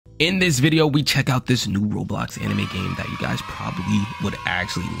In this video, we check out this new Roblox anime game that you guys probably would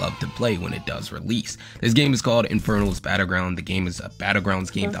actually love to play when it does release. This game is called Inferno's Battleground. The game is a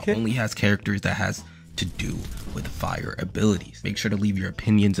Battlegrounds game that only has characters that has to do with fire abilities. Make sure to leave your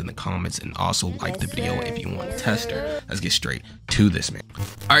opinions in the comments and also like the video if you want to test her. Let's get straight to this, man.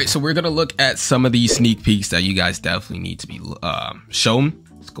 All right, so we're gonna look at some of these sneak peeks that you guys definitely need to be shown.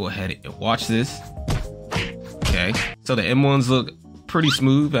 Let's go ahead and watch this. Okay, so the M1s look pretty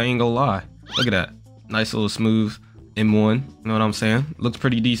smooth, I ain't gonna lie. Look at that, nice little smooth M1, you know what I'm saying? Looks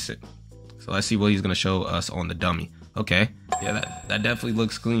pretty decent. So let's see what he's gonna show us on the dummy. Okay, yeah, that definitely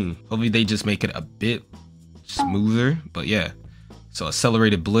looks clean. Hopefully they just make it a bit smoother, but yeah. So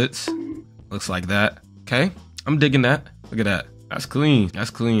accelerated blitz, looks like that. Okay, I'm digging that. Look at that, that's clean, that's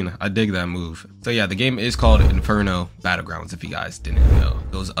clean. I dig that move. So yeah, the game is called Inferno Battlegrounds, if you guys didn't know.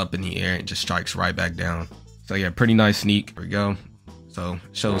 Goes up in the air and just strikes right back down. So yeah, pretty nice sneak. Here we go. So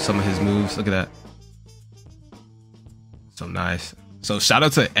show some of his moves. Look at that. So nice. So shout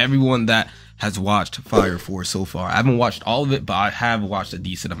out to everyone that has watched Fire Force so far. I haven't watched all of it, but I have watched a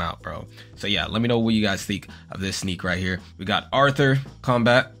decent amount, bro. So yeah, let me know what you guys think of this sneak right here. We got Arthur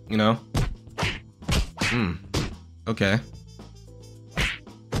combat, you know. Okay.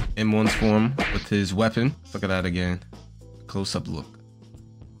 M1's form with his weapon. Look at that again. Close up look.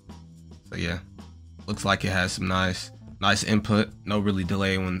 So yeah, looks like it has some nice input. No really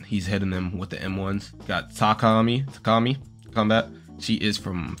delay when he's hitting them with the M1s. Got Takami combat. She is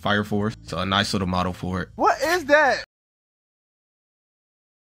from Fire Force, so a nice little model for it. What is that?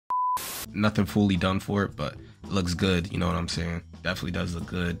 Nothing fully done for it, but it looks good, you know what I'm saying? Definitely does look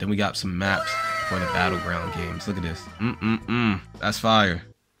good. Then we got some maps for the Battleground games. Look at this. That's fire.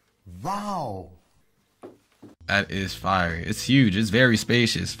 Wow. That is fire. It's huge. It's very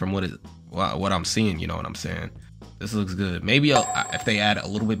spacious from what I'm seeing, you know what I'm saying? This looks good. Maybe if they add a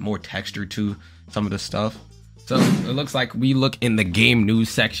little bit more texture to some of the stuff. So it looks like we look in the game news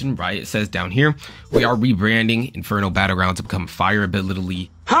section, right? It says down here, we are rebranding Inferno Battleground to become fire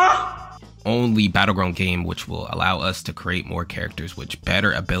ability only battleground game, which will allow us to create more characters with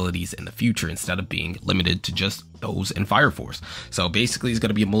better abilities in the future instead of being limited to just those in Fire Force. So basically it's going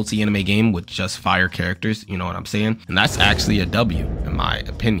to be a multi-anime game with just fire characters, you know what I'm saying? And that's actually a W in my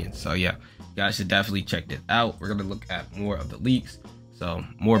opinion. So yeah, you guys should definitely check it out. We're going to look at more of the leaks. So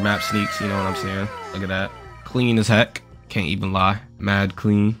more map sneaks, you know what I'm saying? Look at that. Clean as heck, can't even lie. Mad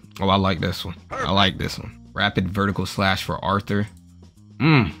clean. Oh, I like this one. I like this one. Rapid vertical slash for Arthur.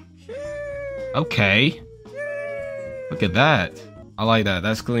 Okay, look at that. I like that.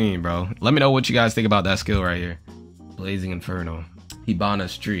 That's clean, bro. Let me know what you guys think about that skill right here. Blazing Inferno.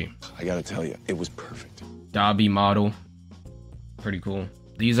 Hibana's tree. I gotta tell you, it was perfect. Dobby model. Pretty cool.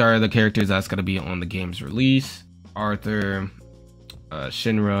 These are the characters that's gonna be on the game's release. Arthur,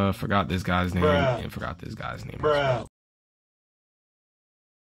 Shinra, forgot this guy's name, and forgot this guy's name as well.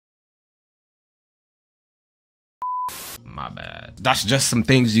 My bad. That's just some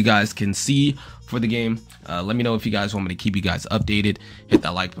things you guys can see for the game. Let me know if you guys want me to keep you guys updated. Hit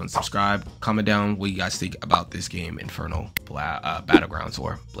that like button, subscribe, comment down what you guys think about this game, Inferno Battlegrounds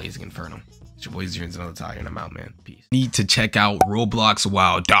or Blazing Inferno. It's your boy XenoTy, and I'm out, man. Peace. Need to check out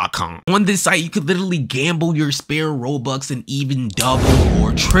robloxwild.com. On this site, you could literally gamble your spare Robux and even double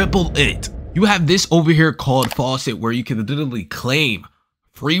or triple it. You have this over here called Faucet, where you can literally claim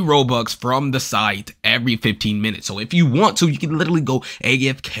free Robux from the site every 15 minutes. So if you want to, you can literally go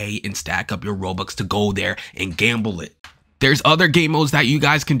AFK and stack up your Robux to go there and gamble it. There's other game modes that you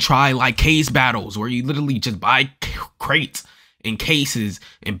guys can try, like case battles, where you literally just buy crates and cases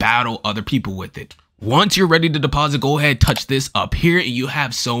and battle other people with it. Once you're ready to deposit, go ahead, touch this up here, and you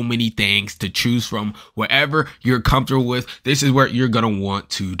have so many things to choose from. Wherever you're comfortable with, this is where you're gonna want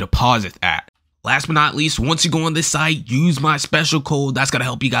to deposit at. Last but not least, once you go on this site, use my special code. That's gonna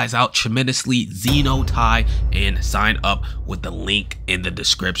help you guys out tremendously, XenoTy, and sign up with the link in the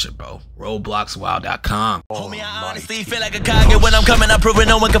description, bro. Robloxwild.com. Homie, I honestly feel like a Kage when I'm coming up, proving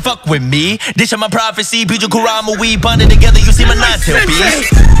no one can fuck with me. This is my prophecy, Pichu Kurama, we bonded together, you see my non-tail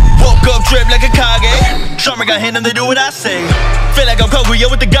beast. Woke up, drip like a Kage. Sharma got hit and they do what I say. Feel like I'm Kaguya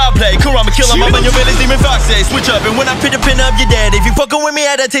with the god play. Kurama kill him, I'm on your village, demon fox say. Switch up, and when I pin the pin up, you're dead. If you fucking with me,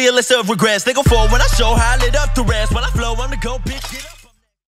 I tell you list of regrets. They go forward when I show how I lit up the rest. When I flow, I'm the go bitch.